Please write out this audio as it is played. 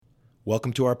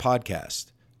Welcome to our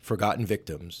podcast, Forgotten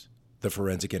Victims, the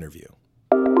Forensic Interview.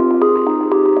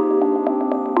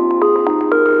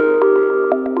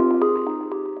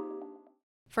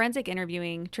 Forensic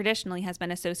interviewing traditionally has been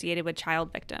associated with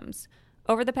child victims.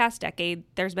 Over the past decade,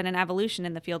 there's been an evolution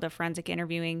in the field of forensic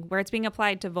interviewing where it's being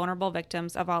applied to vulnerable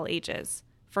victims of all ages,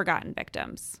 forgotten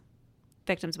victims,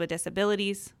 victims with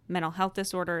disabilities, mental health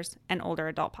disorders, and older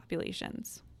adult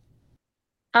populations.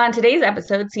 On today's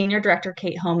episode, Senior Director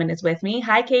Kate Homan is with me.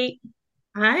 Hi, Kate.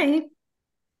 Hi.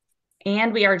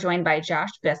 And we are joined by Josh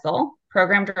Bissell,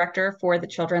 Program Director for the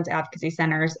Children's Advocacy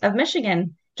Centers of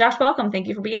Michigan. Josh, welcome. Thank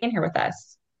you for being here with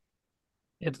us.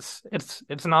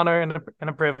 It's an honor and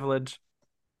a privilege.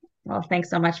 Well, thanks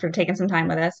so much for taking some time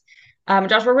with us.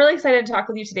 Josh, we're really excited to talk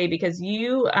with you today because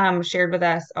you shared with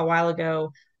us a while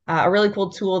ago a really cool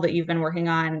tool that you've been working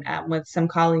on with some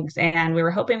colleagues, and we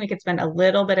were hoping we could spend a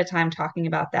little bit of time talking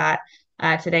about that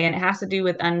today, and it has to do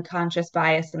with unconscious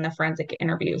bias in the forensic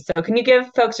interview. So can you give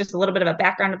folks just a little bit of a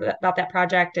background about that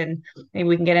project, and maybe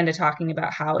we can get into talking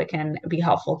about how it can be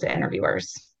helpful to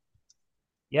interviewers?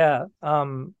 Yeah.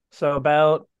 So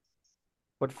about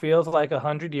what feels like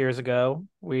 100 years ago,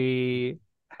 we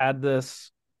had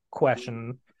this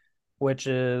question, which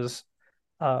is,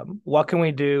 what can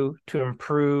we do to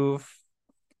improve,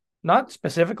 not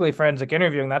specifically forensic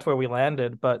interviewing, that's where we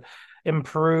landed, but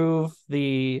improve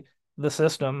the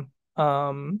system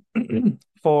for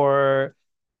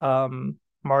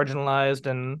marginalized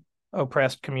and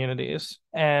oppressed communities.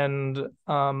 And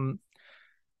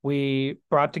we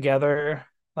brought together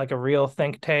like a real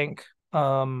think tank,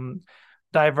 really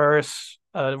diverse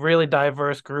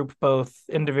group, both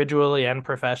individually and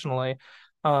professionally.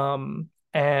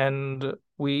 And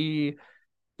we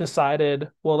decided,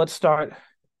 well, let's start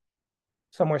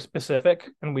somewhere specific,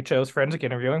 and we chose forensic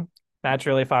interviewing.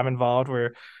 Naturally, if I'm involved,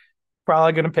 we're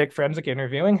probably going to pick forensic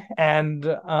interviewing. And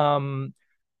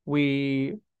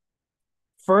we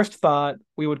first thought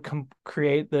we would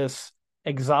create this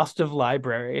exhaustive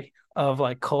library of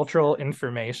like cultural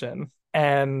information,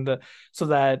 and so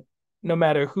that no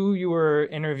matter who you were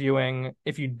interviewing,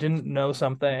 if you didn't know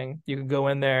something, you could go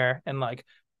in there and like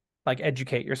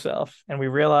educate yourself. And we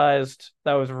realized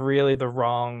that was really the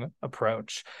wrong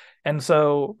approach. And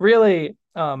so really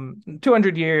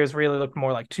 200 years really looked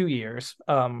more like 2 years,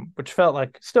 which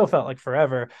still felt like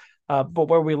forever. But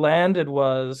where we landed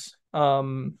was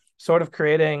sort of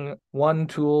creating one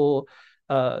tool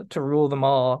to rule them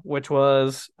all, which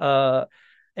was a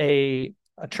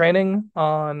training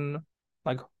on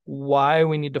like why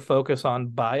we need to focus on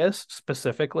bias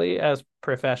specifically as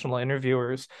professional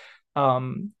interviewers,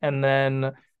 and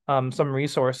then some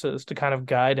resources to kind of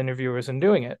guide interviewers in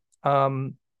doing it.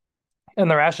 And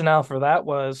the rationale for that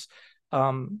was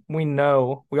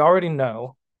we already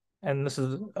know, and this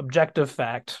is objective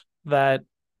fact, that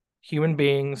human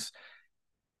beings'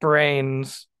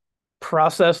 brains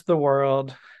process the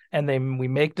world, and we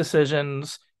make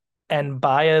decisions, and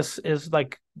bias is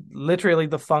like literally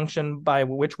the function by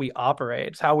which we operate.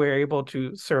 It's how we're able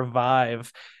to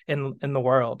survive in the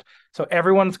world. So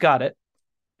everyone's got it.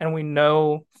 And we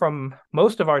know from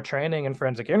most of our training in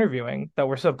forensic interviewing that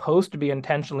we're supposed to be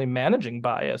intentionally managing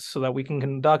bias so that we can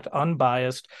conduct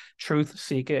unbiased,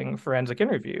 truth-seeking forensic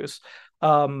interviews.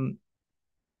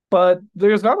 But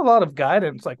there's not a lot of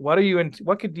guidance. Like, what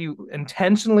could you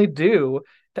intentionally do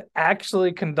to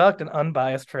actually conduct an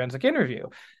unbiased forensic interview?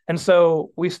 And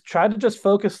so we tried to just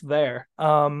focus there.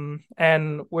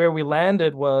 And where we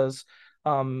landed was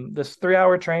this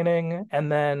 3-hour training,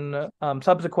 and then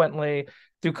subsequently,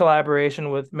 through collaboration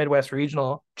with Midwest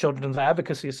Regional Children's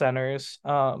Advocacy Centers,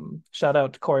 shout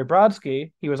out to Corey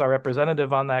Brodsky, he was our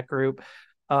representative on that group,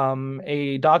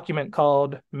 a document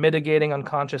called Mitigating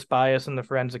Unconscious Bias in the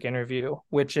Forensic Interview,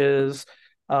 which is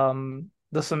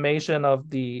the summation of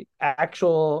the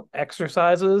actual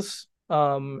exercises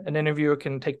an interviewer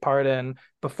can take part in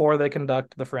before they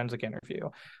conduct the forensic interview,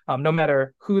 no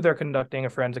matter who they're conducting a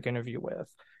forensic interview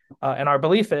with. And our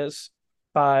belief is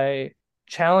by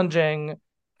challenging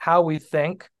how we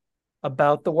think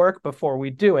about the work before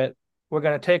we do it, we're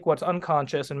going to take what's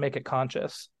unconscious and make it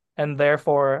conscious, and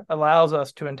therefore allows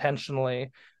us to intentionally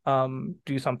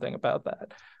do something about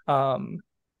that.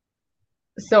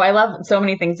 So I love so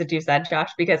many things that you said,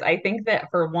 Josh, because I think that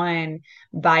for one,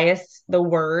 bias, the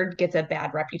word gets a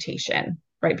bad reputation,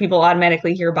 right? People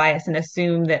automatically hear bias and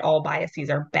assume that all biases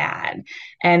are bad,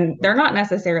 and they're not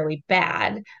necessarily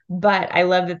bad. But I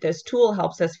love that this tool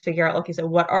helps us figure out, okay, so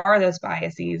what are those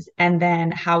biases? And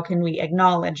then how can we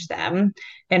acknowledge them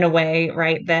in a way,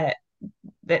 right, that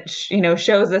that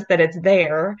shows us that it's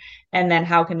there, and then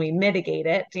how can we mitigate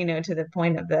it, to the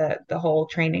point of the whole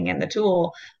training and the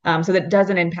tool, so that it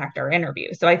doesn't impact our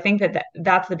interview. So I think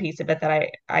that's the piece of it that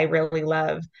I really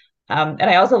love. And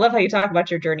I also love how you talk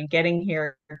about your journey getting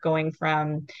here, going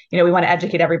from, we want to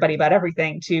educate everybody about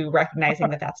everything to recognizing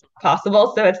that that's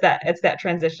possible. So it's that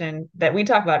transition that we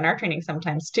talk about in our training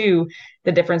sometimes too,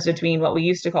 the difference between what we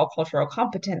used to call cultural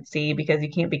competency, because you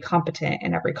can't be competent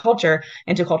in every culture,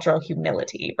 into cultural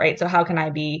humility, right? So how can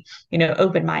I be,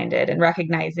 open-minded and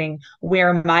recognizing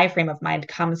where my frame of mind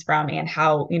comes from, and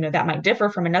how, that might differ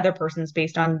from another person's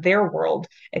based on their world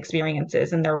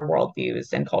experiences and their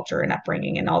worldviews and culture and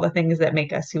upbringing and all the things that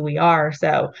make us who we are.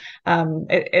 So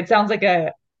it sounds like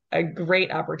a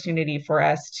great opportunity for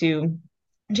us to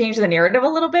change the narrative a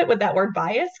little bit with that word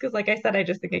bias, because like I said, I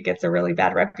just think it gets a really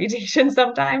bad reputation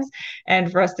sometimes, and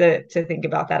for us to think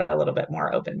about that a little bit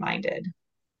more open-minded.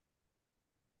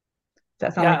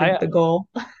 Does that sound like the goal?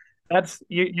 That's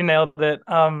you nailed it.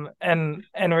 And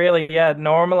really, yeah,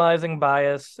 normalizing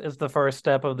bias is the first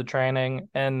step of the training,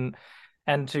 and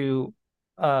to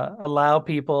allow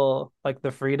people like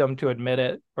the freedom to admit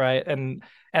it, right? And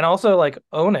also like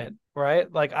own it,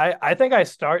 right? Like I think I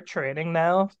start training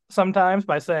now sometimes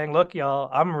by saying, look, y'all,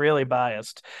 I'm really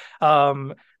biased.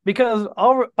 Because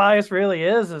all bias really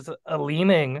is a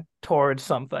leaning towards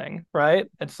something, right?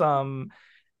 It's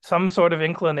some sort of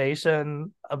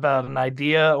inclination about an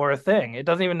idea or a thing. It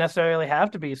doesn't even necessarily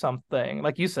have to be something,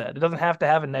 like you said, it doesn't have to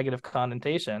have a negative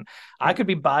connotation. I could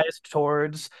be biased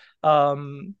towards,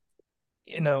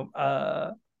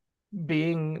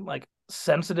 being like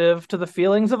sensitive to the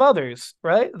feelings of others,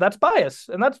 right? That's bias,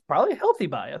 and that's probably healthy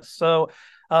bias. So,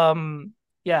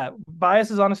 yeah, bias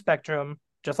is on a spectrum,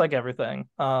 just like everything.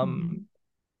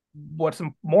 What's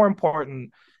more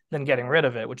important than getting rid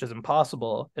of it, which is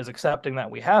impossible, is accepting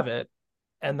that we have it,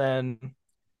 and then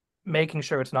making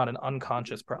sure it's not an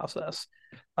unconscious process,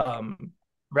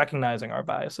 recognizing our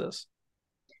biases.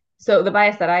 So the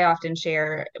bias that I often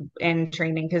share in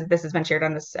training, because this has been shared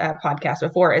on this podcast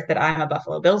before, is that I'm a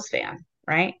Buffalo Bills fan,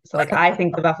 right? So like I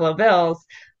think the Buffalo Bills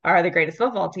are the greatest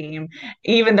football team,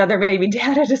 even though there may be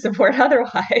data to support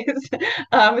otherwise,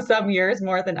 some years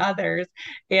more than others.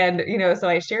 And, so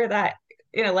I share that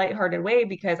in a lighthearted way,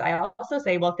 because I also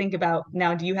say, well, think about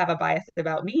now, do you have a bias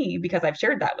about me because I've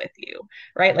shared that with you,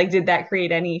 right? Like, did that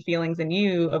create any feelings in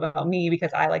you about me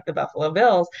because I like the Buffalo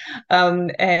Bills?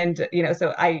 And,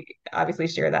 so I obviously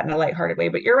share that in a lighthearted way,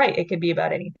 but you're right. It could be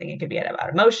about anything. It could be about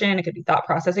emotion. It could be thought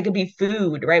process. It could be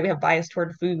food, right? We have bias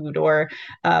toward food, or,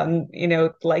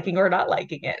 liking or not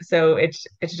liking it. So it's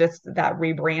just that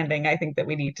rebranding, I think, that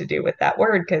we need to do with that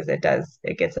word, because it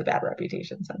gets a bad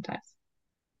reputation sometimes.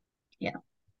 Yeah.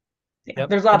 Yep.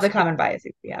 There's lots of common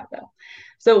biases we have, though.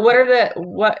 So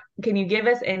what can you give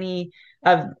us any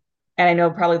of, and I know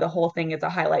probably the whole thing is a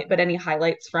highlight, but any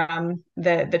highlights from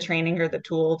the training or the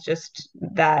tool, just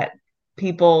that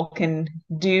people can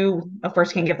do? Of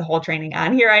course, can't give the whole training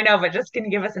on here, I know, but just can you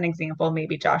give us an example,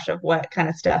 maybe, Josh, of what kind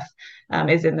of stuff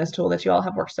is in this tool that you all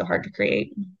have worked so hard to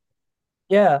create?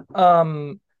 Yeah.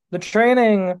 The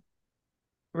training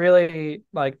really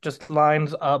like just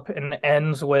lines up and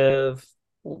ends with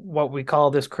what we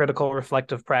call this critical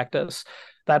reflective practice.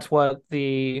 That's what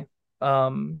the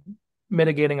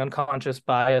mitigating unconscious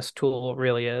bias tool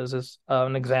really is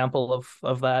an example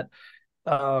of that.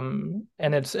 And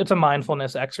it's a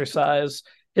mindfulness exercise.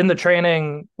 In the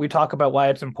training, we talk about why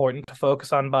it's important to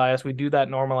focus on bias. We do that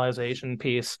normalization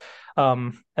piece.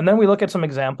 And then we look at some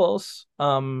examples,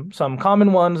 some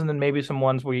common ones, and then maybe some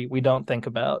ones we don't think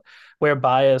about, where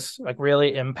bias like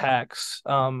really impacts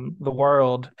the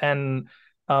world. And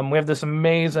we have this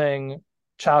amazing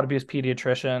child abuse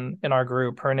pediatrician in our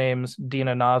group. Her name's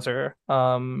Dina Nazar.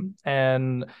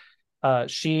 And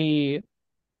she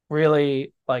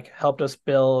really like helped us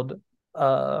build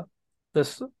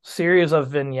this series of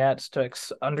vignettes to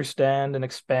understand and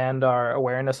expand our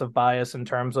awareness of bias in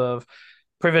terms of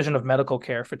provision of medical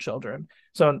care for children.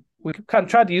 So we kind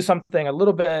of tried to use something a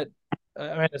little bit,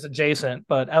 I mean, it's adjacent,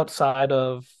 but outside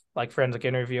of like forensic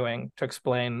interviewing to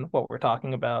explain what we're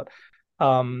talking about.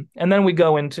 And then we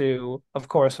go into, of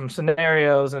course, some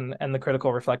scenarios and the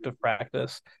critical reflective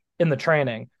practice in the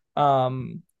training.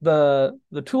 The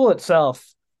tool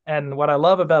itself, and what I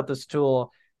love about this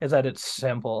tool, is that it's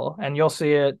simple, and you'll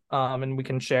see it, and we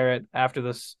can share it after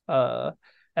this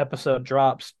episode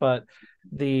drops. But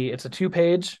it's a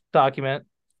 2-page document,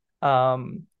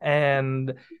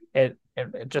 and it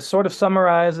just sort of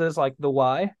summarizes like the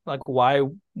why, like why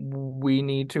we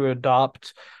need to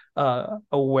adopt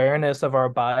awareness of our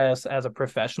bias as a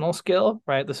professional skill,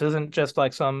 right? This isn't just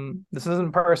like this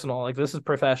isn't personal, like this is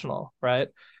professional, right?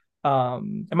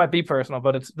 It might be personal,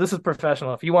 but this is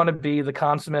professional. If you want to be the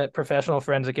consummate professional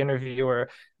forensic interviewer,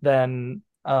 then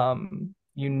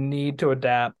you need to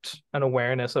adapt an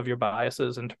awareness of your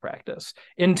biases into practice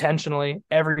intentionally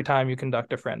every time you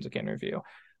conduct a forensic interview.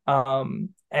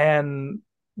 And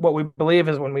what we believe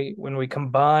is when we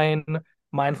combine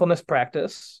mindfulness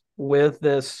practice with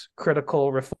this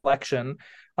critical reflection,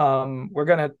 we're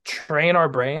going to train our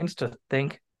brains to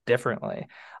think differently.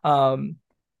 And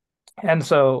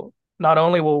so not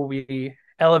only will we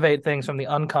elevate things from the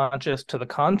unconscious to the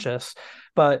conscious,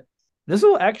 but this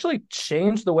will actually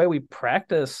change the way we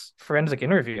practice forensic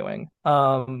interviewing.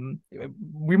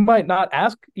 We might not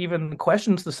ask even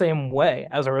questions the same way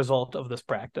as a result of this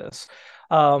practice.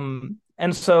 And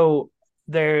so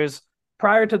there's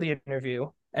prior to the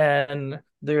interview, and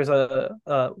there's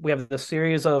we have this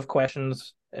series of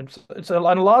questions. And a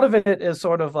lot of it is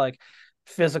sort of like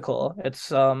physical.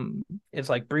 It's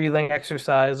like breathing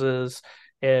exercises.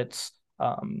 It's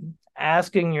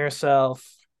asking yourself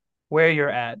where you're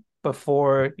at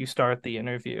before you start the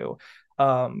interview,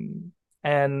 and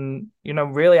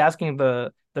really asking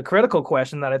the critical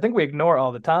question that I think we ignore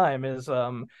all the time is,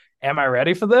 am I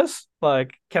ready for this?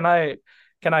 Like, can I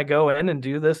go in and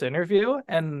do this interview?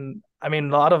 And I mean,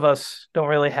 a lot of us don't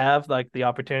really have like the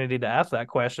opportunity to ask that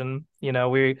question.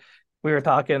 We were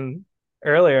talking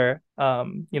earlier,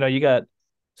 you got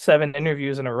 7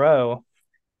 interviews in a row.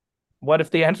 What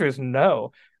if the answer is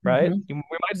no, right? We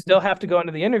might still have to go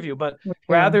into the interview, but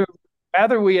rather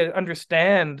we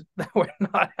understand that we're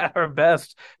not at our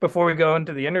best before we go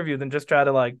into the interview than just try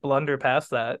to like blunder past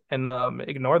that and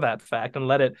ignore that fact and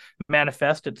let it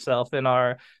manifest itself in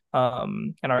our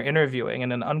interviewing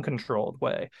in an uncontrolled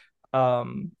way.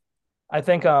 I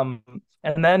think and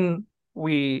then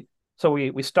we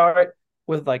start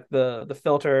with like the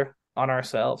filter on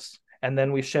ourselves, and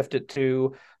then we shift it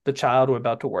to the child we're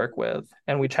about to work with,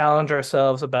 and we challenge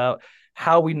ourselves about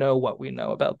how we know what we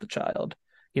know about the child.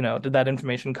 Did that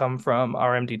information come from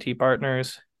our MDT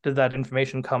partners? Did that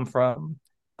information come from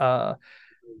an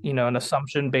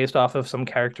assumption based off of some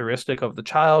characteristic of the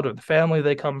child or the family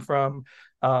they come from?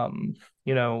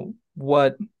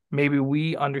 What maybe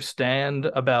we understand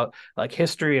about like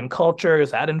history and culture,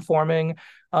 is that informing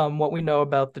what we know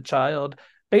about the child?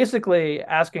 Basically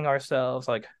asking ourselves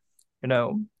like,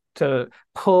 to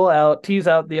tease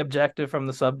out the objective from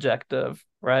the subjective,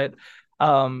 right?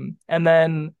 And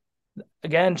then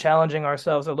again, challenging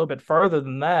ourselves a little bit further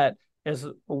than that is,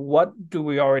 what do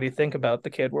we already think about the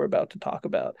kid we're about to talk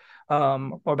about,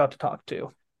 or about to talk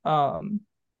to?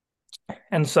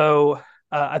 And so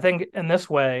I think in this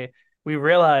way, we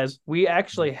realize we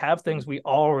actually have things we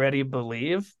already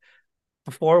believe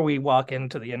before we walk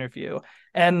into the interview.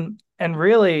 And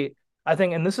really, I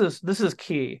think, and this is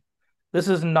key. This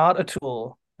is not a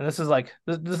tool, and this is like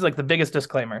the biggest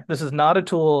disclaimer. This is not a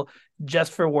tool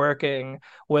just for working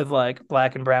with like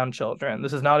Black and brown children.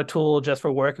 This is not a tool just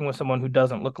for working with someone who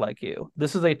doesn't look like you.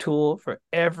 This is a tool for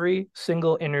every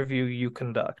single interview you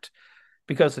conduct,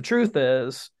 because the truth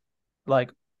is,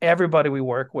 like, everybody we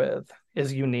work with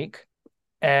is unique,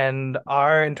 and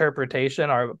our interpretation,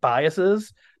 our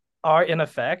biases, are in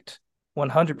effect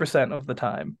 100% of the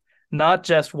time, not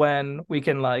just when we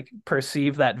can like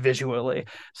perceive that visually.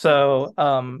 So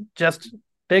just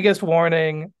biggest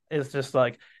warning is just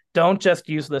like, don't just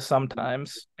use this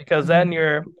sometimes, because then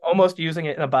you're almost using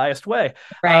it in a biased way.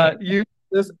 Right. Use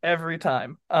this every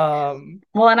time.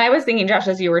 Well, and I was thinking, Josh,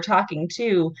 as you were talking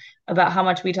too, about how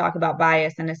much we talk about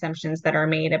bias and assumptions that are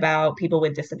made about people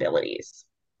with disabilities,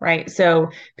 right? So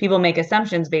people make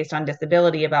assumptions based on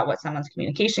disability about what someone's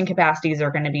communication capacities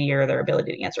are going to be, or their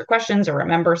ability to answer questions or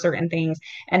remember certain things.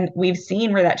 And we've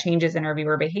seen where that changes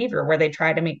interviewer behavior, where they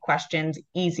try to make questions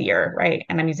easier, right?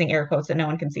 And I'm using air quotes that no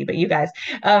one can see, but you guys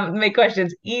make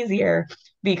questions easier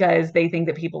because they think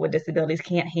that people with disabilities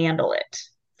can't handle it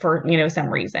for some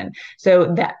reason.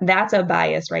 So that's a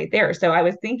bias right there. So I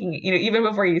was thinking, even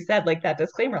before you said like that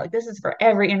disclaimer, like this is for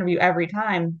every interview every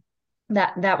time,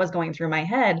 that was going through my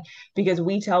head, because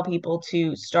we tell people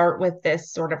to start with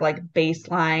this sort of like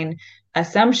baseline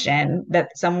assumption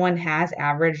that someone has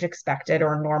average, expected,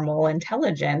 or normal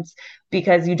intelligence,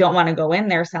 because you don't want to go in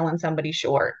there selling somebody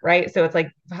short, right? So it's like,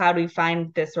 how do we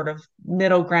find this sort of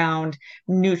middle ground,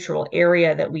 neutral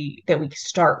area that we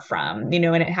start from, and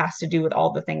it has to do with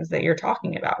all the things that you're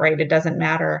talking about, right? It doesn't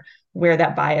matter where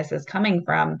that bias is coming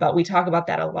from, but we talk about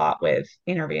that a lot with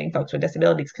interviewing folks with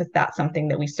disabilities, because that's something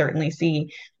that we certainly see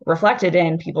reflected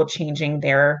in people changing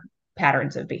their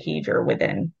patterns of behavior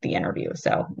within the interview.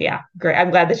 So yeah, great. I'm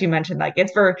glad that you mentioned like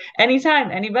it's for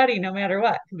anytime, anybody, no matter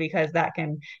what, because that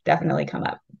can definitely come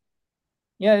up.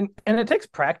 Yeah, and it takes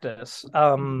practice.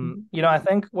 I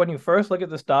think when you first look at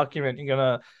this document, you're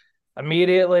gonna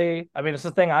immediately, I mean, it's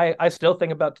the thing I still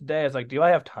think about today is like, do I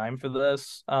have time for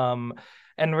this?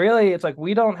 And really it's like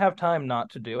we don't have time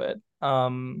not to do it.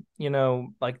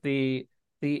 Like the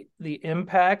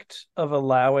impact of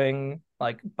allowing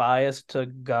like bias to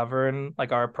govern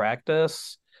like our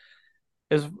practice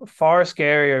is far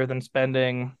scarier than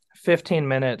spending 15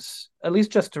 minutes at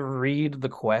least just to read the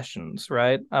questions,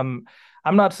 right? I'm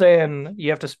not saying you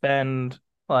have to spend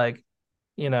like,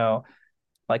 you know,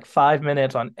 like 5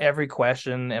 minutes on every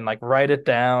question and like write it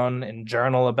down and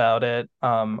journal about it.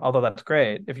 Although that's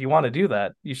great. If you want to do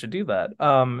that, you should do that.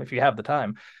 If you have the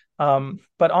time.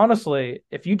 But honestly,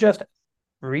 if you just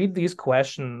read these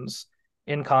questions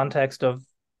in context of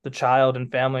the child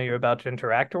and family you're about to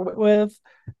interact with,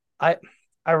 I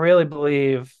I really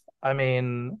believe, I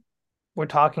mean, we're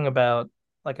talking about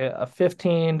like a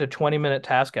 15 to 20-minute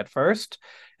task at first,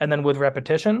 and then with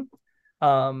repetition,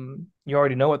 you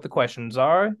already know what the questions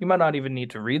are. You might not even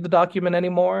need to read the document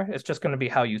anymore. It's just going to be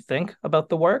how you think about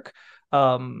the work.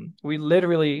 We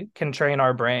literally can train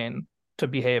our brain to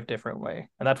behave differently,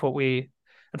 and that's what we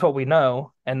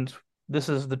know. And this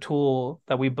is the tool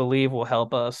that we believe will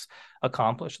help us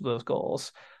accomplish those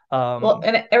goals. Well, Um,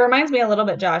 and it reminds me a little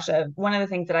bit, Josh, of one of the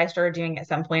things that I started doing at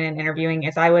some point in interviewing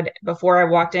is I would, before I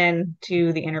walked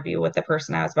into the interview with the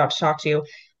person I was about to talk to,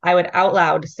 I would out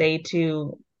loud say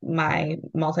to my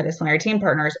multidisciplinary team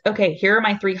partners, okay, here are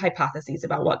my three hypotheses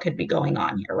about what could be going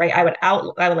on here, right? I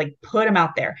would like put them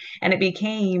out there. And it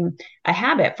became a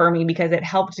habit for me because it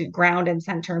helped to ground and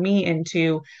center me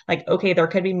into like, okay, there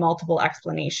could be multiple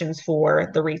explanations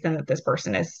for the reason that this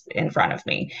person is in front of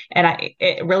me. And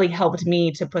it really helped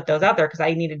me to put those out there because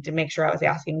I needed to make sure I was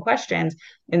asking questions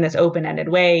in this open-ended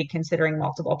way, considering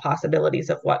multiple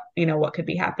possibilities of what could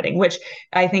be happening, which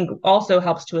I think also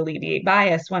helps to alleviate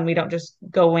bias when we don't just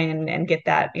go in and get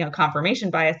that, confirmation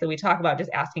bias that we talk about, just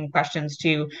asking questions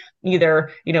to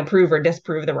either, prove or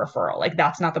disprove the referral. Like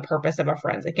that's not the purpose of a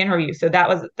forensic interview. So that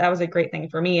was a great thing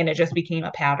for me. And it just became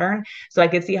a pattern. So I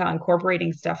could see how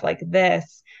incorporating stuff like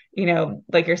this,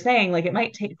 like you're saying, like it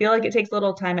might feel like it takes a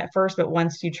little time at first, but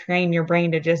once you train your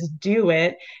brain to just do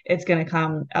it, it's going to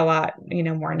come a lot,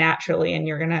 more naturally, and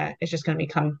it's just going to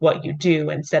become what you do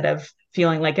instead of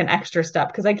feeling like an extra step.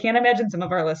 Because I can't imagine some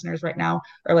of our listeners right now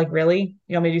are like, really,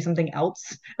 you want me to do something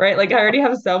else, right? Like I already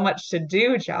have so much to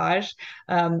do, Josh.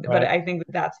 But right. I think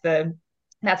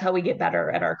that's how we get better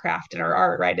at our craft and our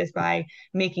art, right? Is by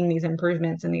making these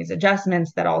improvements and these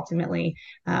adjustments that ultimately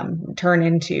turn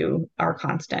into our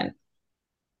constant.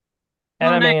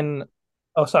 And Well, I no, mean,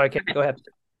 oh, sorry, Kate, go ahead.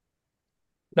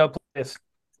 No, please.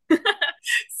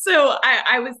 So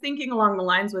I was thinking along the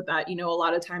lines with that, a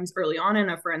lot of times early on in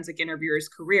a forensic interviewer's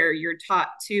career, you're taught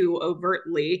to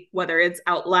overtly, whether it's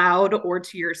out loud or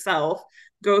to yourself,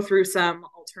 go through some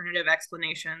alternative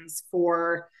explanations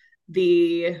for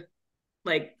the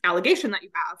like allegation that you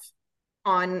have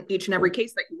on each and every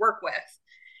case that you work with.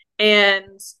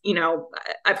 And,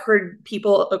 I've heard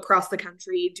people across the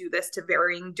country do this to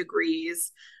varying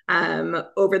degrees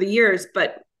over the years,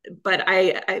 but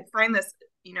I find this,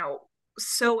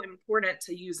 so important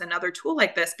to use another tool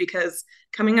like this because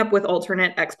coming up with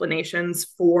alternate explanations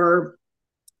for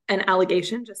an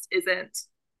allegation just isn't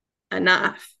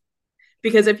enough.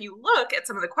 Because if you look at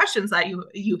some of the questions that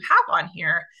you have on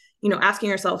here, asking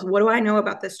yourself, what do I know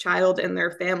about this child and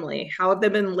their family? How have they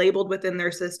been labeled within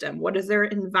their system? What is their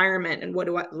environment? And what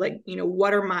do I like,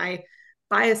 what are my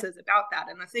biases about that?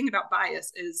 And the thing about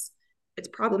bias is it's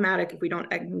problematic if we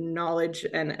don't acknowledge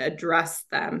and address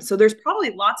them. So there's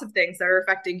probably lots of things that are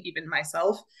affecting even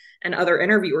myself and other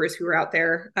interviewers who are out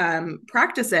there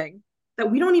practicing that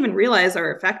we don't even realize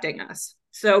are affecting us.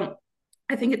 So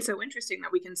I think it's so interesting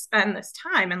that we can spend this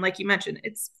time. And like you mentioned,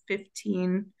 it's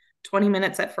 15, 20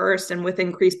 minutes at first. And with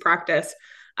increased practice,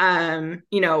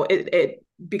 it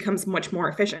becomes much more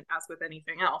efficient, as with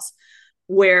anything else,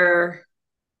 where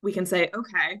we can say,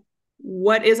 okay,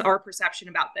 what is our perception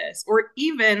about this? Or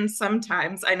even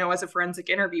sometimes, I know as a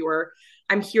forensic interviewer,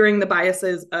 I'm hearing the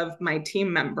biases of my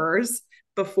team members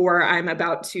before I'm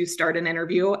about to start an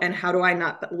interview. And how do I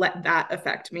not let that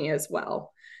affect me as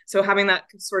well? So having that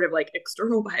sort of like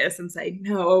external bias and say,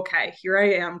 no, okay, here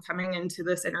I am coming into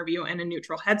this interview in a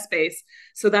neutral headspace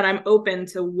so that I'm open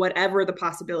to whatever the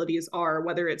possibilities are,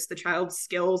 whether it's the child's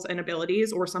skills and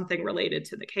abilities or something related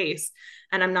to the case.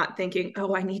 And I'm not thinking,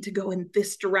 oh, I need to go in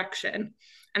this direction.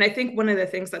 And I think one of the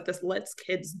things that this lets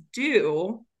kids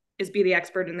do is be the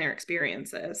expert in their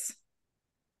experiences.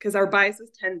 because our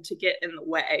biases tend to get in the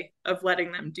way of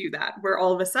letting them do that, where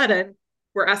all of a sudden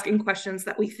we're asking questions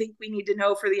that we think we need to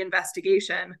know for the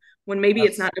investigation when maybe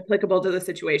it's not applicable to the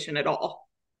situation at all.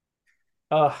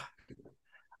 Uh,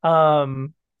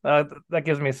 that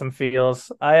gives me some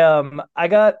feels. I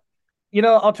got,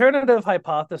 alternative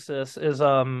hypothesis is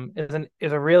a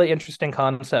really interesting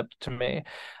concept to me.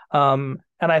 And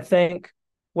I think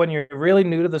when you're really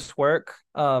new to this work,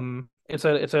 it's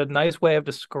a nice way of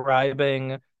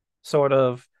describing sort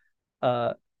of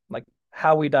like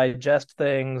how we digest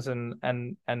things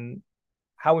and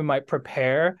how we might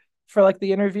prepare for like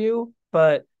the interview.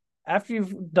 But after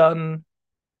you've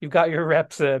got your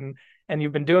reps in and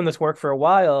you've been doing this work for a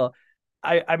while,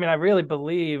 I mean, I really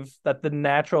believe that the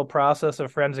natural process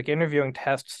of forensic interviewing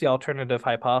tests the alternative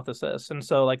hypothesis. And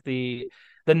so like the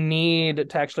need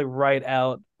to actually write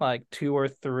out like 2 or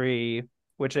 3,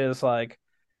 which is like,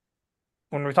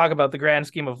 when we talk about the grand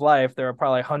scheme of life, there are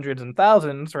probably hundreds and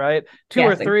thousands, right? Two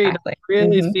Yes, or three exactly.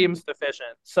 really seems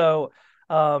sufficient. So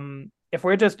if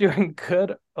we're just doing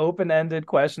good open-ended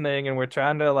questioning and we're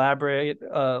trying to elaborate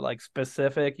like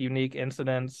specific, unique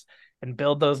incidents and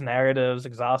build those narratives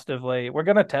exhaustively, we're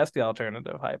going to test the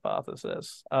alternative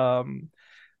hypothesis.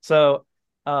 So,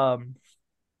 okay.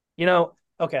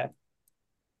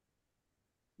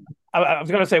 I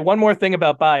was going to say one more thing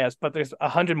about bias, but there's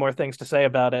 100 more things to say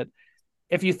about it.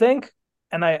 If you think,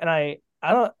 and I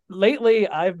don't, lately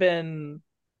I've been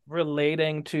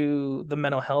relating to the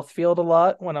mental health field a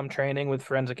lot when I'm training with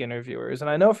forensic interviewers. And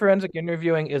I know forensic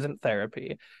interviewing isn't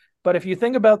therapy, but if you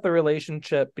think about the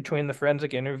relationship between the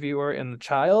forensic interviewer and the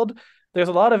child, there's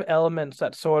a lot of elements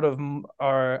that sort of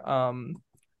are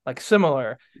like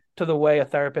similar to the way a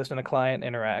therapist and a client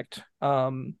interact.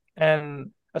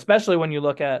 And especially when you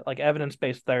look at like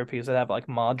evidence-based therapies that have like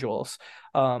modules.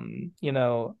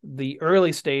 The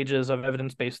early stages of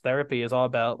evidence-based therapy is all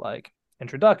about like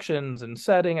introductions and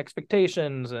setting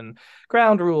expectations and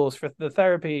ground rules for the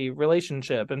therapy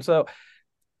relationship. And so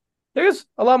there's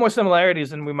a lot more similarities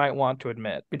than we might want to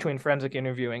admit between forensic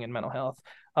interviewing and mental health.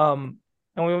 And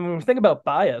when we think about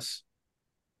bias,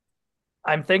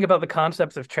 I'm thinking about the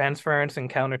concepts of transference and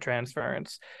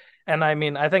countertransference. And I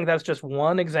mean, I think that's just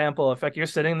one example. In fact, you're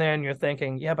sitting there and you're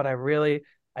thinking, yeah, but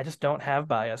I just don't have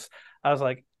bias. I was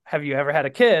like, have you ever had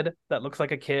a kid that looks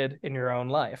like a kid in your own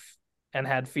life and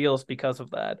had feels because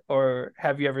of that? Or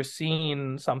have you ever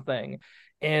seen something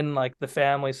in like the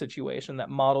family situation that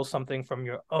models something from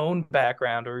your own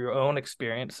background or your own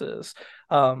experiences?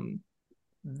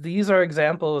 These are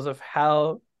examples of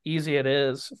how easy it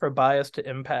is for bias to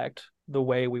impact the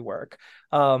way we work.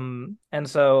 And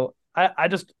so I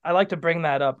like to bring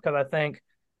that up because I think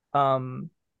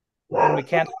when we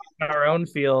can't in our own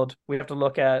field, we have to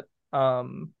look at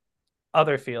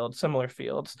other fields, similar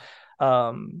fields.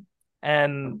 And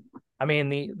I mean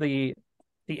the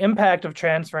impact of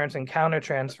transference and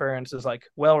countertransference is like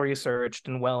well researched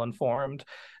and well informed.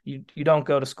 You don't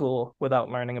go to school without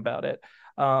learning about it.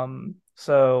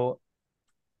 So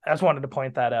I just wanted to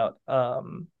point that out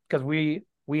because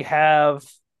we have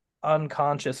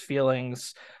unconscious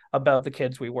feelings about the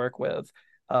kids we work with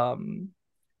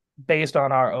based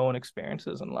on our own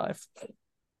experiences in life.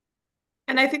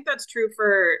 And I think that's true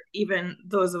for even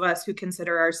those of us who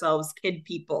consider ourselves kid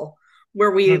people,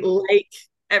 where we like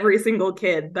every single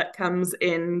kid that comes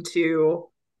in to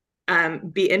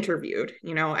be interviewed.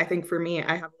 I think for me,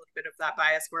 I have a little bit of that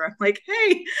bias where I'm like,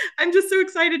 hey, I'm just so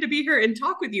excited to be here and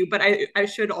talk with you. But I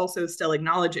should also still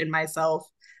acknowledge in myself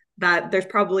that there's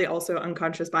probably also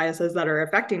unconscious biases that are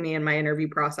affecting me in my interview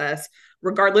process,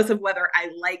 regardless of whether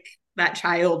I like that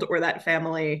child or that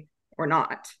family or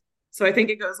not. So I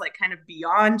think it goes like kind of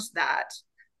beyond that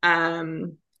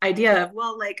idea of,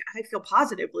 well, like I feel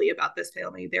positively about this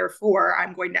family, therefore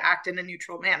I'm going to act in a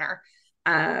neutral manner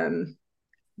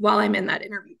while I'm in that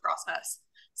interview process.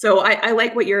 So I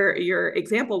like what your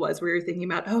example was, where you're thinking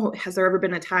about, oh, has there ever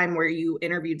been a time where you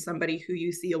interviewed somebody who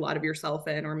you see a lot of yourself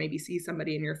in, or maybe see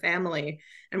somebody in your family,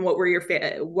 and what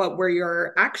were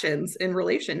your actions in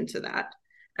relation to that?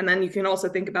 And then you can also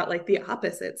think about like the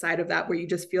opposite side of that, where you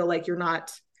just feel like you're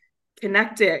not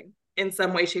connecting in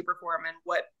some way, shape, or form, and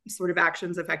what sort of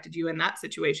actions affected you in that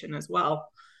situation as well.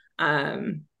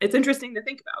 It's interesting to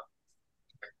think about.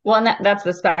 Well, and that's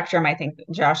the spectrum, I think,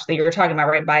 Josh, that you're talking about,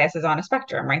 right? Bias is on a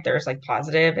spectrum, right? There's like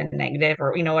positive and negative,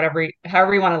 or, whatever,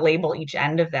 however you want to label each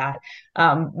end of that.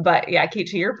 But yeah, Kate,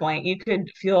 to your point, you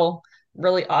could feel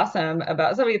really awesome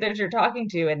about somebody that you're talking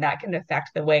to, and that can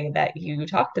affect the way that you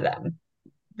talk to them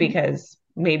because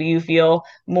maybe you feel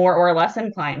more or less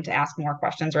inclined to ask more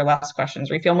questions or less questions,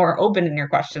 or you feel more open in your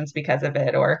questions because of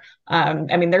it. Or,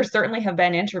 I mean, there certainly have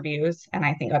been interviews, and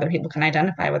I think other people can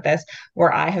identify with this,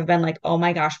 where I have been like, oh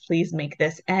my gosh, please make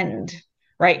this end,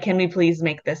 right? Can we please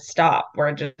make this stop?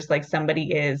 Where just like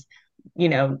somebody is,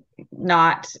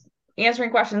 not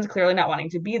answering questions, clearly not wanting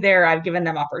to be there. I've given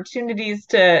them opportunities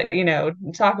to,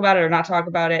 talk about it or not talk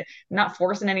about it, not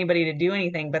forcing anybody to do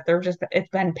anything, but it's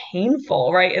been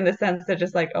painful, right? In the sense that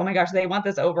just like, oh my gosh, they want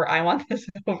this over. I want this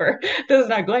over. This is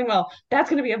not going well. That's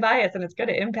going to be a bias and it's going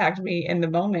to impact me in the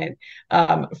moment,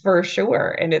 for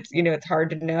sure. And it's hard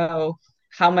to know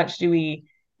how much do we,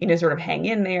 sort of hang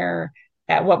in there.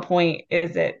 At what point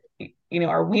is it,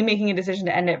 are we making a decision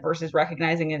to end it versus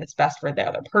recognizing it's best for the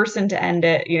other person to end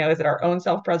it? Is it our own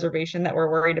self-preservation that we're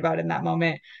worried about in that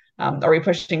moment? Are we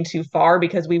pushing too far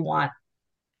because we want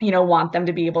them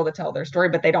to be able to tell their story,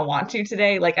 but they don't want to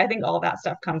today? Like, I think all that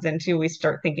stuff comes into, we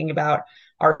start thinking about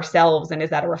ourselves and is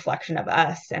that a reflection of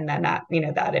us? And then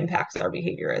that impacts our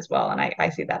behavior as well. And I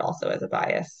see that also as a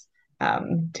bias,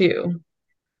 too.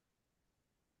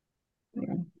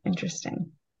 Yeah,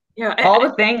 interesting. Yeah. All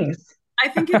the things. I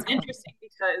think it's interesting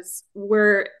because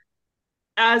we're,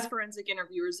 as forensic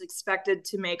interviewers, expected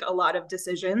to make a lot of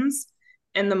decisions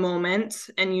in the moment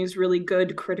and use really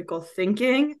good critical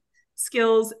thinking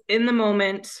skills in the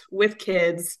moment with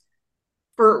kids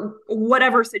for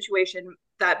whatever situation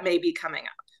that may be coming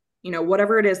up.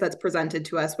 Whatever it is that's presented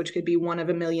to us, which could be one of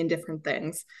a million different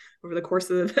things over the course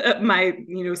of my,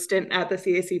 stint at the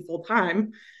CAC full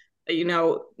time.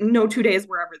 No 2 days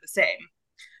were ever the same.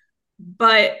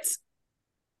 But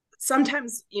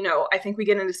sometimes, I think we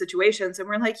get into situations and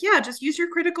we're like, yeah, just use your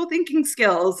critical thinking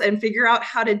skills and figure out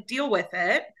how to deal with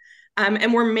it.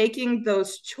 And we're making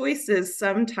those choices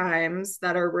sometimes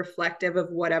that are reflective of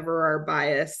whatever our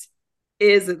bias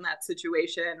is in that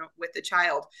situation with the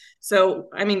child. So,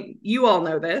 I mean, you all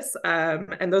know this,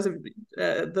 and those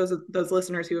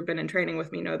listeners who have been in training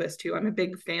with me know this too. I'm a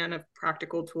big fan of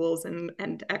practical tools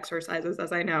and exercises,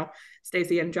 as I know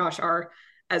Stacey and Josh are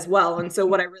as well. And so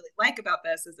what I really like about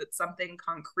this is it's something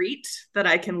concrete that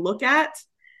I can look at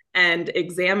and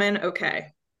examine, okay,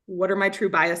 what are my true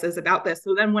biases about this?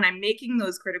 So then when I'm making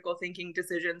those critical thinking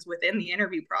decisions within the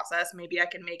interview process, maybe I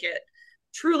can make it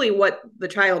truly what the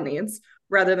child needs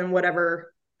rather than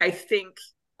whatever I think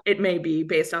it may be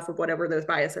based off of whatever those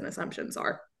bias and assumptions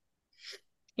are.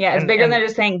 Yeah, it's bigger than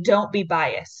just saying don't be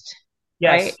biased.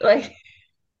 Yes. Right? Like,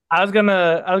 I was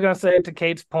gonna say, to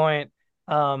Kate's point,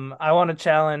 I want to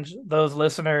challenge those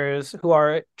listeners who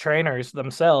are trainers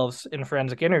themselves in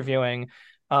forensic interviewing.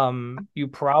 You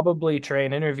probably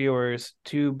train interviewers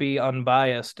to be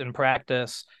unbiased in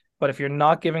practice, but if you're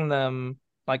not giving them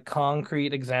like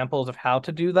concrete examples of how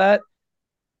to do that,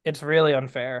 it's really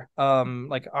unfair.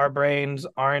 Like, our brains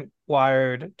aren't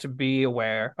wired to be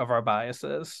aware of our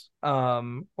biases,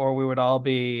 or we would all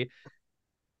be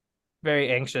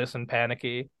very anxious and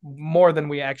panicky, more than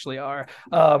we actually are.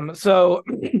 So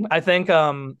I think,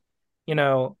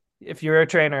 if you're a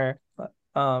trainer,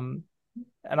 and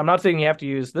I'm not saying you have to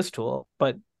use this tool,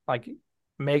 but like,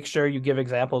 make sure you give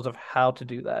examples of how to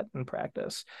do that in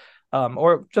practice,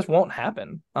 or it just won't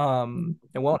happen.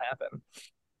 It won't happen.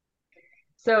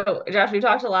 So, Josh, we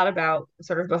talked a lot about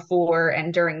sort of before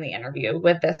and during the interview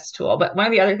with this tool, but one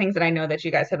of the other things that I know that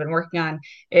you guys have been working on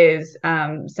is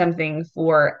something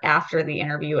for after the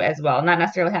interview as well, not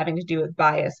necessarily having to do with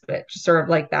bias, but just sort of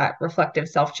like that reflective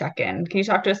self-check-in. Can you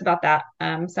talk to us about that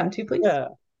some too, please?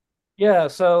 Yeah.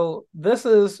 So this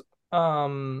is,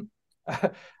 I've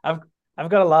got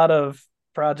a lot of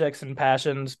projects and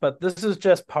passions, but this is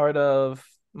just part of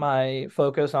my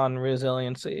focus on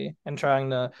resiliency and trying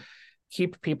to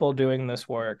keep people doing this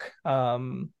work.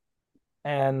 And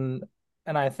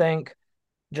I think,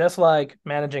 just like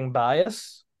managing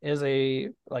bias is a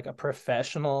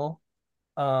professional,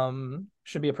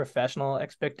 should be a professional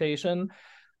expectation,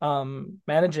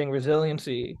 managing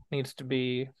resiliency needs to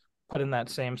be put in that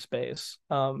same space.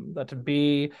 That to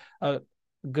be a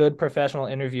good professional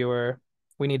interviewer,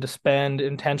 we need to spend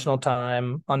intentional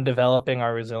time on developing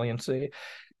our resiliency.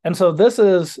 And so this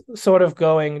is sort of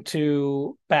going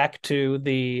back to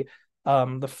the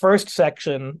first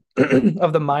section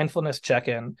of the mindfulness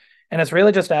check-in. And it's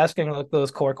really just asking like those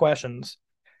core questions.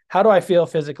 How do I feel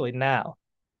physically now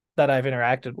that I've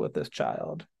interacted with this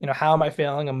child? How am I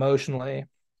feeling emotionally?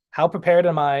 How prepared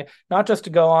am I, not just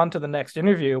to go on to the next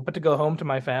interview, but to go home to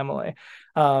my family,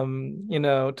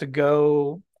 to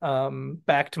go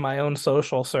back to my own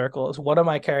social circles? What am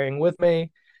I carrying with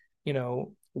me?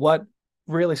 What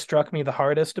really struck me the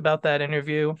hardest about that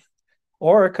interview?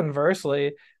 Or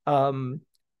conversely,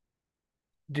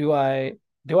 do I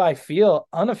feel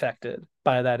unaffected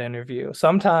by that interview?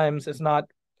 Sometimes it's not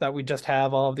that we just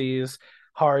have all these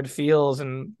hard feels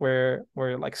and we're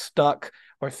like stuck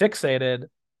or fixated.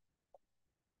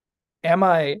 Am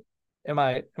I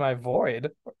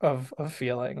void of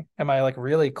feeling? Am I like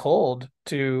really cold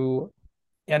to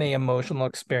any emotional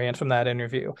experience from that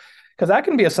interview? Because that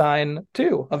can be a sign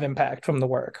too of impact from the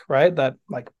work, right? That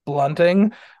like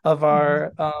blunting of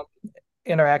our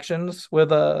interactions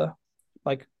with a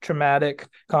like traumatic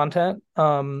content.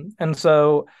 And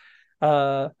so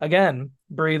again,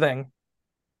 breathing,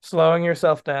 slowing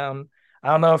yourself down. I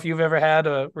don't know if you've ever had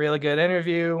a really good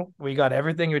interview. We got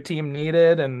everything your team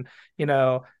needed, and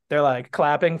they're like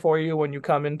clapping for you when you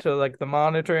come into like the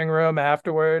monitoring room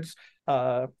afterwards.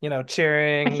 I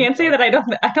Cheering. can't say that I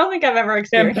don't think I've ever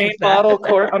Champagne experienced that. bottle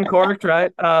uncorked,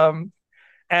 right?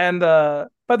 And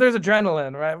but there's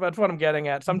adrenaline, right? That's what I'm getting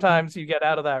at. Sometimes you get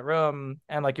out of that room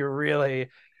and like you're really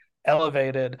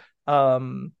elevated.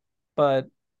 But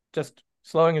just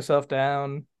slowing yourself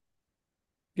down,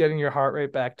 getting your heart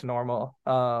rate back to normal.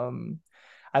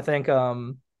 I think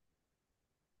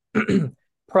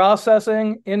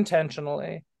processing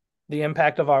intentionally the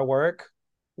impact of our work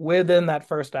within that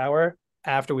first hour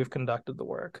after we've conducted the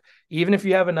work. Even if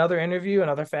you have another interview,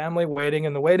 another family waiting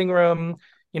in the waiting room,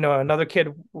 another kid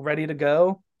ready to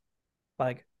go,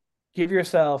 like give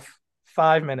yourself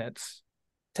 5 minutes,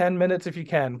 10 minutes if you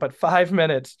can, but 5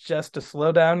 minutes just to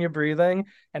slow down your breathing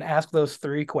and ask those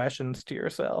 3 questions to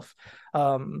yourself.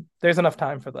 There's enough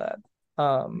time for that.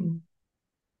 And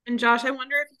Josh, I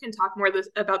wonder if you can talk more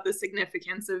about the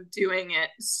significance of doing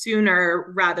it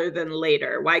sooner rather than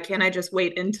later. Why can't I just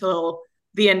wait until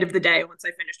the end of the day once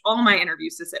I finished all my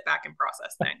interviews to sit back and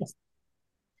process things?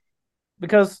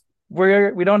 Because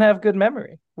we don't have good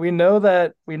memory. We know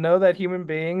that human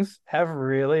beings have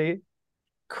really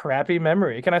crappy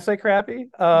memory. Can I say crappy?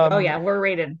 Oh yeah, we're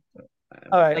rated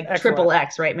all right, like excellent.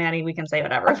 XXX, right, Maddie? We can say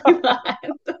whatever we want.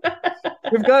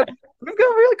 We've got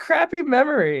really crappy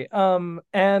memory.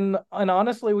 And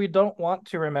honestly, we don't want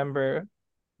to remember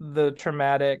the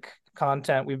traumatic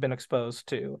content we've been exposed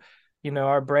to.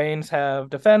 Our brains have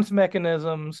defense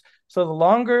mechanisms. So the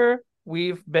longer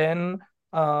we've been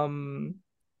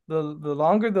the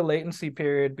longer the latency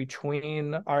period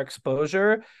between our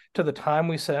exposure to the time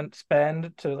we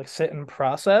spend to like sit and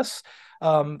process,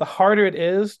 the harder it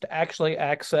is to actually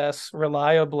access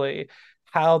reliably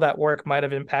how that work might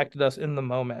have impacted us in the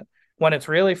moment. When it's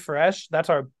really fresh, that's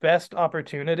our best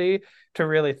opportunity to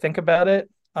really think about it,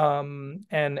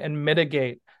 and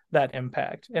mitigate that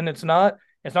impact. And it's not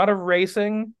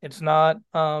erasing. It's not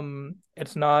an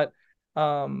attempt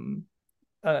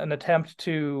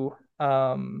to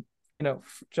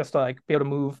just like be able to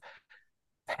move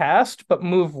past, but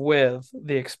move with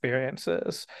the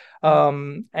experiences.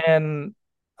 And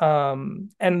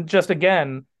just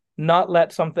again, not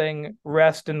let something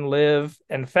rest and live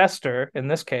and fester, in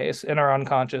this case, in our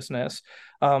unconsciousness,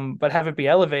 but have it be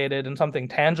elevated in something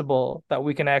tangible that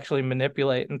we can actually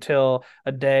manipulate until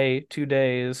a day, 2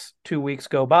 days, 2 weeks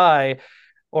go by.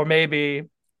 Or maybe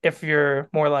if you're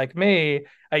more like me,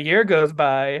 a year goes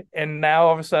by and now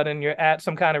all of a sudden you're at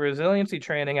some kind of resiliency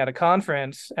training at a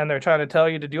conference and they're trying to tell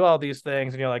you to do all these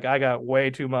things. And you're like, I got way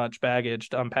too much baggage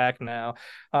to unpack now.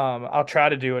 I'll try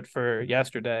to do it for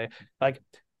yesterday. Like,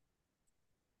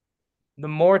 the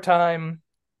more time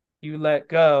you let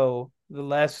go, the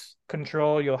less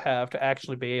control you'll have to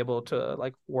actually be able to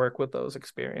like work with those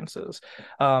experiences.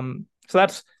 So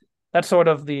that's sort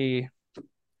of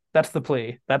that's the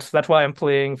plea. That's why I'm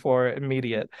pleading for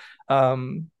immediate.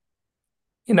 And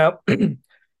I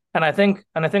think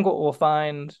what we'll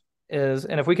find is,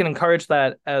 and if we can encourage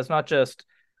that as not just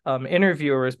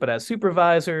interviewers, but as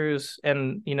supervisors,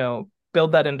 and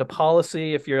build that into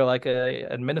policy. If you're like a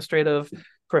administrative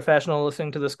professional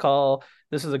listening to this call,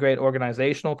 this is a great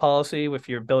organizational policy. If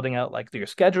you're building out like your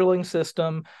scheduling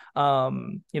system,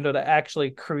 to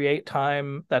actually create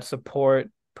time that support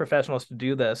professionals to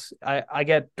do this. I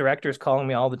get directors calling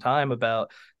me all the time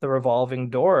about the revolving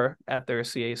door at their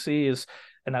CACs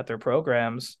and at their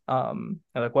programs.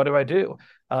 Like, what do I do?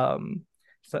 I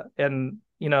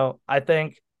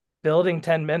think building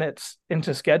 10 minutes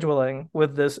into scheduling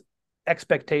with this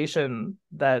expectation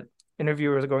that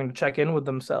interviewers are going to check in with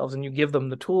themselves, and you give them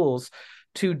the tools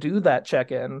to do that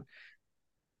check-in.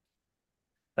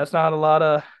 That's not a lot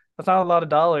of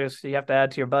dollars you have to add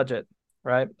to your budget,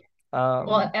 right?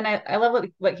 Well, and I love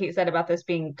what Kate said about this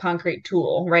being concrete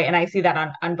tool, right? And I see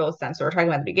that on both sense. So we're talking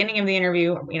about the beginning of the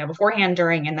interview, beforehand,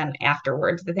 during, and then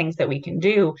afterwards, the things that we can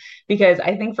do. Because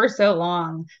I think for so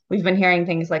long we've been hearing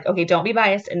things like, okay, don't be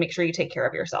biased and make sure you take care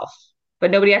of yourself.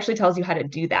 but nobody actually tells you how to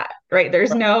do that, right?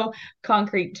 There's no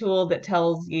concrete tool that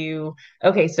tells you,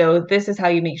 okay, so this is how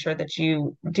you make sure that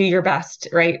you do your best,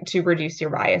 right, to reduce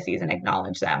your biases and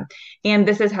acknowledge them. And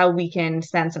this is how we can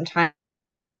spend some time.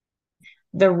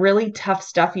 The really tough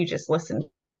stuff you just listened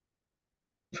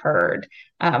heard.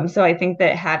 So I think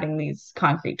that having these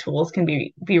concrete tools can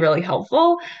be really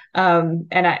helpful. And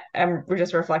I'm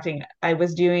just reflecting. I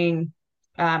was doing,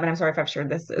 and I'm sorry if I've shared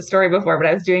this story before, but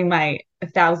I was doing my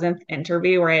 1,000th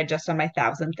interview, where I had just done my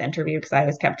 1,000th interview because I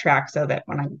always kept track so that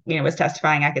when I was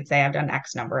testifying, I could say I've done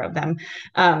X number of them.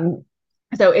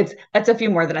 So it's a few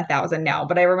more than 1,000 now,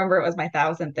 but I remember it was my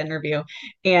 1,000th interview,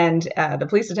 and the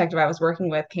police detective I was working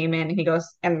with came in and he goes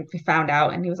and he found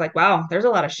out and he was like, "Wow, there's a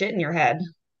lot of shit in your head."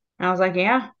 And I was like,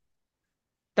 "Yeah,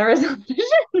 there is a lot of shit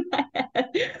in my head."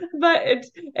 But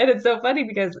it's so funny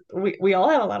because we all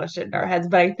have a lot of shit in our heads.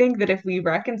 But I think that if we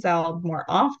reconciled more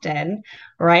often,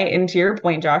 right, and to your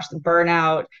point, Josh, the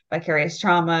burnout, vicarious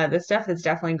trauma, the stuff that's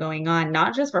definitely going on,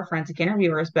 not just for forensic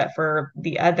interviewers, but for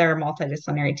the other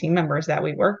multidisciplinary team members that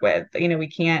we work with. We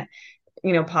can't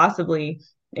possibly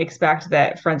expect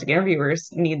that forensic interviewers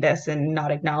need this and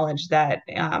not acknowledge that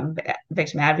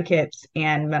victim advocates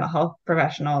and mental health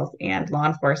professionals and law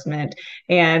enforcement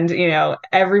and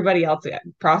everybody else,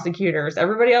 prosecutors,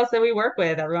 everybody else that we work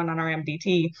with, everyone on our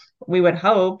MDT, we would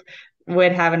hope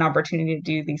would have an opportunity to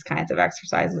do these kinds of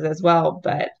exercises as well.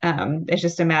 But it's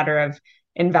just a matter of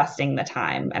investing the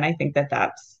time, and I think that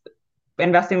that's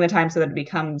investing the time so that it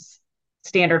becomes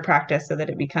standard practice, so that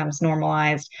it becomes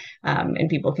normalized, and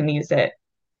people can use it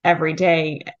every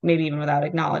day, maybe even without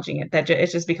acknowledging it, that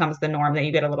it just becomes the norm, that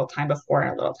you get a little time before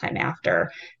and a little time after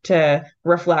to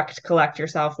reflect, collect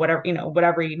yourself,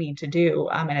 whatever you need to do.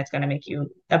 And it's going to make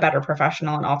you a better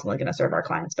professional and ultimately going to serve our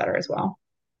clients better as well.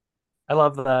 I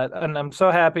love that. And I'm so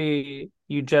happy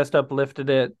you just uplifted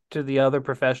it to the other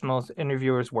professionals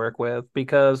interviewers work with,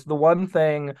 because the one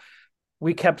thing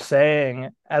we kept saying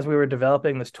as we were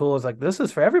developing this tool is like, this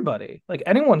is for everybody. Like,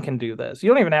 anyone can do this. You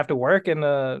don't even have to work in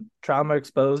a trauma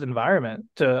exposed environment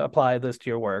to apply this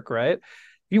to your work, right?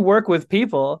 If you work with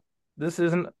people, this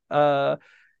isn't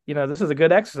this is a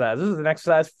good exercise. This is an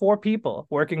exercise for people,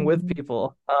 working with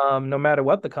people, no matter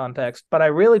what the context. But I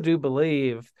really do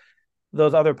believe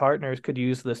those other partners could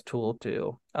use this tool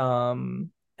too.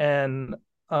 And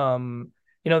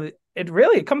it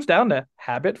really comes down to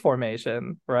habit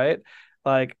formation, right?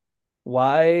 Like,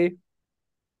 why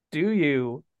do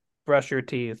you brush your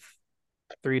teeth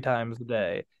 3 times a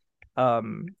day?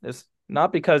 It's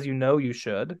not because you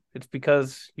should. It's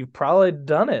because you've probably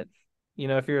done it.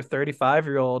 If you're a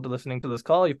 35-year-old listening to this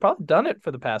call, you've probably done it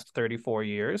for the past 34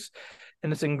 years,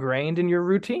 and it's ingrained in your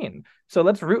routine. So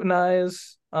let's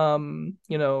routinize,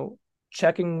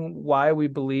 checking why we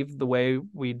believe the way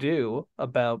we do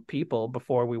about people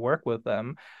before we work with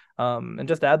them, and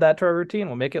just add that to our routine.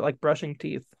 We'll make it like brushing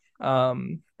teeth.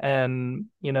 And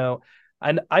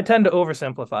I tend to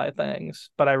oversimplify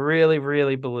things, but I really,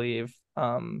 really believe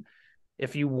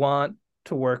if you want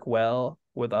to work well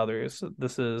with others,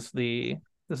 this is the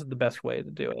best way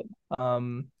to do it.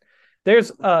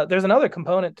 There's another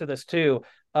component to this too,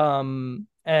 and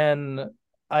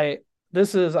I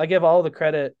give all the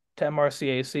credit to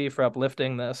MRCAC for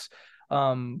uplifting this,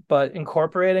 but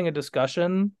incorporating a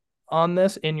discussion on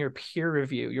this in your peer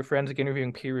review, your forensic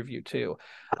interviewing peer review too.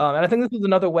 And I think this is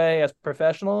another way as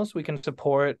professionals we can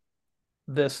support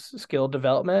this skill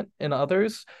development in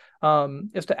others,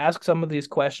 is to ask some of these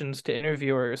questions to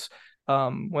interviewers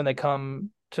when they come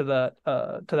to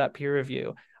that peer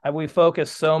review. We focus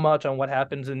so much on what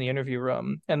happens in the interview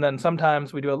room, and then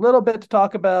sometimes we do a little bit to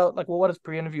talk about, like, well, what does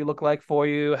pre-interview look like for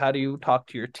you? How do you talk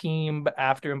to your team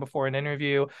after and before an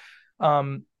interview?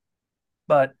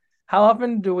 But how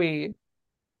often do we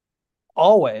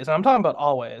always, and I'm talking about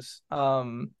always,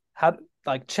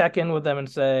 check in with them and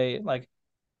say, like,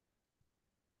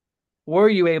 were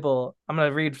you able, I'm going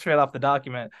to read straight off the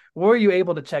document, were you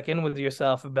able to check in with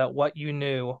yourself about what you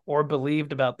knew or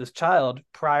believed about this child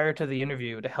prior to the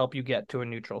interview to help you get to a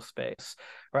neutral space,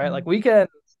 right? Like, we can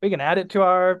add it to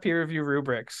our peer review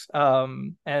rubrics.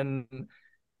 And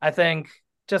I think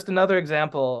just another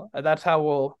example, that's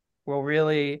how we'll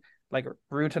really like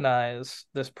routinize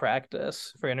this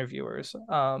practice for interviewers.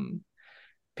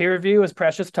 Peer review is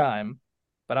precious time,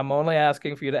 but I'm only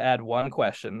asking for you to add one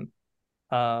question.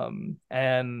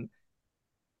 And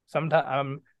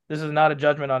sometimes this is not a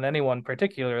judgment on anyone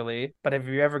particularly, but have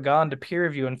you ever gone to peer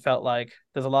review and felt like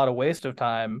there's a lot of waste of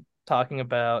time talking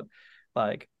about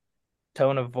like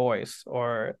tone of voice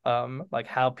or like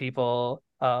how people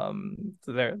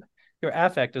your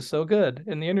affect is so good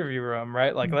in the interview room,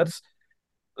 right? Like,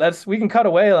 we can cut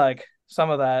away like some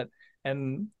of that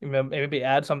and maybe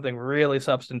add something really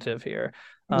substantive here.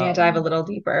 Yeah, dive a little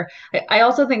deeper. I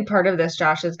also think part of this,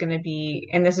 Josh, is going to be,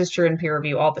 and this is true in peer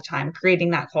review all the time,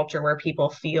 creating that culture where people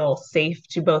feel safe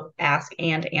to both ask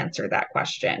and answer that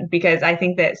question. Because I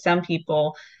think that some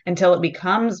people, until it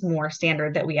becomes more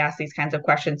standard that we ask these kinds of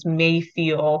questions, may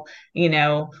feel,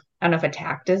 I don't know if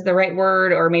attacked is the right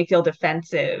word, or may feel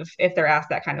defensive if they're asked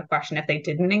that kind of question if they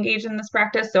didn't engage in this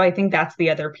practice. So I think that's the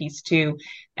other piece too,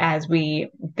 as we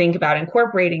think about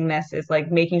incorporating this, is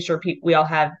like making sure we all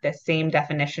have the same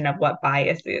definition of what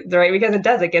bias is, right? Because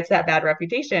it gets that bad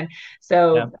reputation.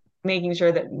 So Yeah. making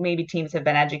sure that maybe teams have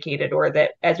been educated, or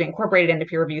that as we incorporate it into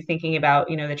peer review, thinking about,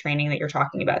 the training that you're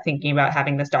talking about, thinking about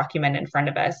having this document in front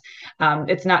of us.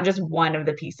 It's not just one of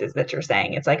the pieces that you're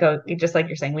saying. It's like, just like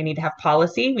you're saying, we need to have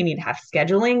policy, we need to have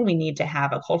scheduling, we need to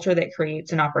have a culture that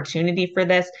creates an opportunity for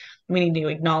this. We need to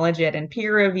acknowledge it in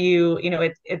peer review.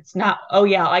 It's not, oh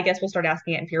yeah, I guess we'll start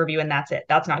asking it in peer review and that's it.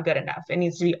 That's not good enough. It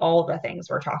needs to be all the things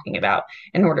we're talking about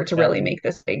in order to really make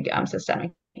this big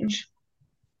systemic change.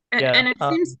 And it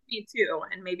seems to me too,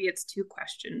 and maybe it's two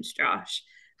questions, Josh,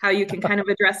 how you can kind of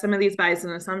address some of these bias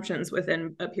and assumptions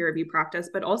within a peer review practice,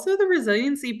 but also the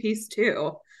resiliency piece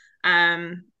too.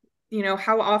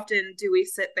 How often do we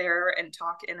sit there and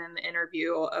talk in an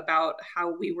interview about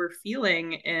how we were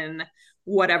feeling in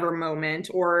whatever moment,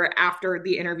 or after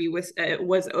the interview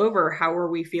was over, how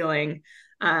were we feeling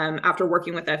after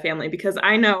working with that family? Because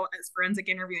I know as forensic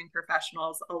interviewing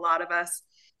professionals, a lot of us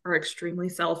are extremely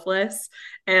selfless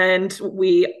and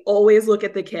we always look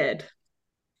at the kid.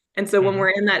 And so when we're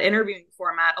in that interviewing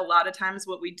format, a lot of times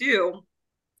what we do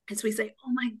is we say,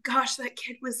 oh my gosh, that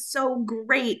kid was so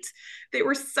great. They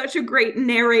were such a great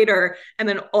narrator. And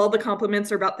then all the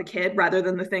compliments are about the kid rather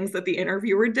than the things that the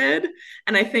interviewer did.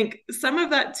 And I think some of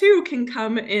that too can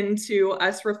come into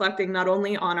us reflecting not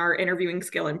only on our interviewing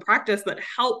skill and practice that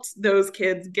helped those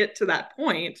kids get to that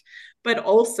point, but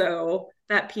also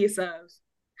that piece of,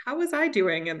 how was I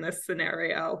doing in this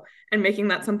scenario? And making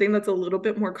that something that's a little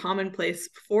bit more commonplace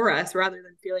for us, rather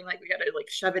than feeling like we got to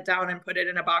like shove it down and put it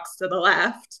in a box to the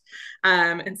left,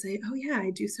 and say, oh yeah,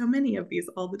 I do so many of these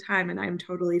all the time and I'm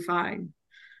totally fine.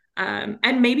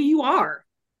 And maybe you are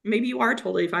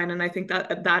totally fine. And I think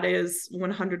that is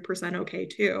 100% okay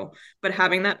too. But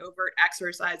having that overt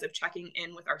exercise of checking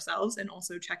in with ourselves and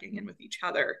also checking in with each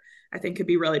other, I think could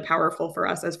be really powerful for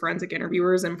us as forensic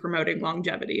interviewers and promoting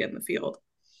longevity in the field.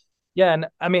 Yeah, and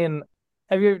I mean,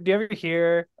 do you ever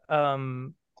hear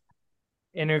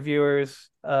interviewers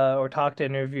or talk to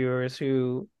interviewers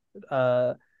who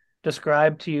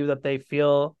describe to you that they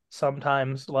feel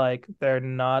sometimes like they're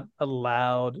not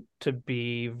allowed to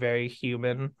be very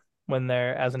human when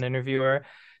they're as an interviewer,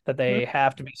 that they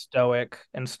have to be stoic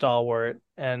and stalwart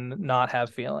and not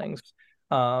have feelings,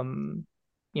 and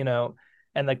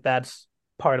like that's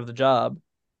part of the job.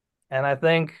 And I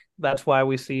think that's why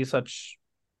we see such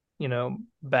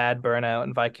bad burnout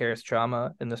and vicarious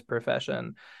trauma in this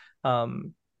profession.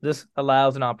 This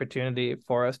allows an opportunity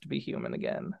for us to be human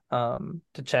again,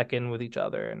 to check in with each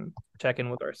other and check in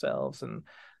with ourselves. And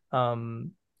I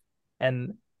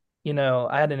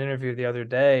had an interview the other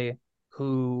day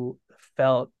who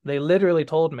they literally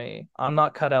told me, I'm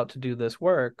not cut out to do this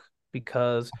work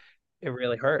because it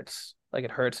really hurts. Like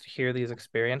it hurts to hear these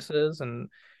experiences, and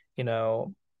they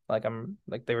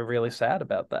were really sad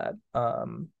about that.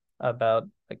 About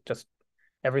like just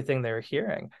everything they were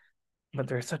hearing, but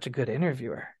they're such a good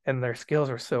interviewer and their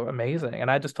skills were so amazing. And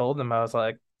I just told them, I was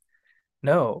like,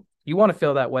 no, you want to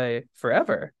feel that way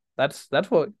forever. That's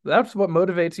what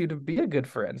motivates you to be a good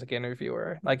forensic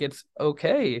interviewer. Like it's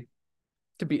okay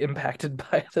to be impacted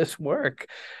by this work.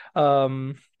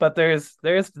 But there's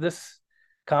this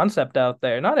concept out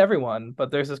there, not everyone,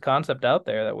 but there's this concept out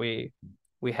there that we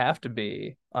have to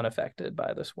be unaffected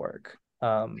by this work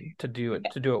to do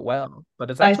it well. But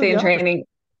it's I actually say in the opposite. training,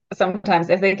 sometimes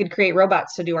if they could create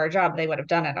robots to do our job, they would have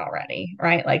done it already,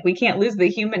 right? Like we can't lose the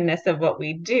humanness of what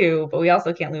we do, but we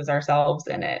also can't lose ourselves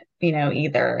in it,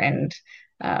 either. And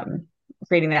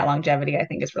creating that longevity, I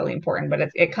think, is really important. But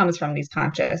it comes from these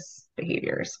conscious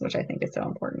behaviors, which I think is so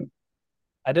important.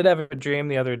 I did have a dream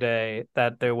the other day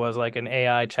that there was like an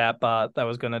AI chatbot that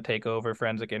was going to take over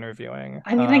forensic interviewing.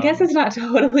 I mean, I guess it's not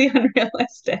totally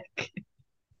unrealistic.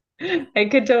 It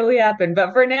could totally happen,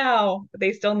 but for now,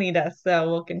 they still need us, so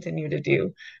we'll continue to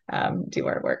do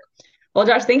our work. Well,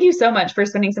 Josh, thank you so much for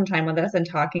spending some time with us and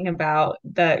talking about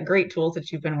the great tools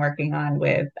that you've been working on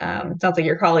with sounds like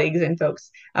your colleagues and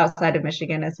folks outside of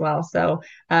Michigan as well. So,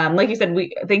 like you said,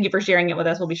 we thank you for sharing it with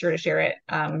us. We'll be sure to share it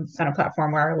on a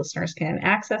platform where our listeners can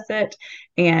access it,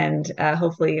 and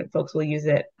hopefully, folks will use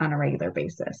it on a regular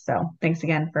basis. So, thanks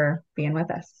again for being with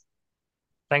us.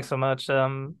 Thanks so much. I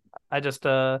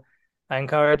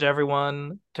encourage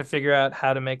everyone to figure out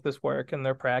how to make this work in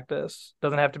their practice.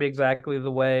 Doesn't have to be exactly the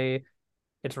way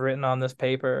it's written on this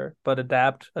paper, but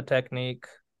adapt a technique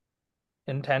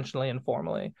intentionally and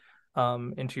formally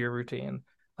into your routine.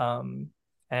 And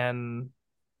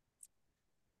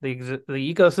the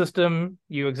ecosystem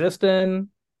you exist in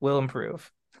will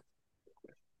improve.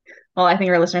 Well, I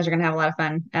think our listeners are going to have a lot of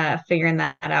fun figuring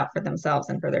that out for themselves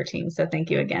and for their teams. So thank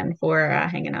you again for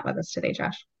hanging out with us today,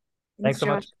 Josh. Thanks so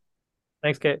much.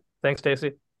 Thanks, Kate. Thanks,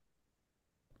 Stacy.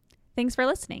 Thanks for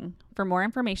listening. For more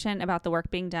information about the work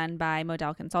being done by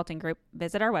Model Consulting Group,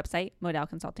 visit our website,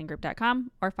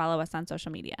 modelconsultinggroup.com, or follow us on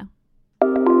social media.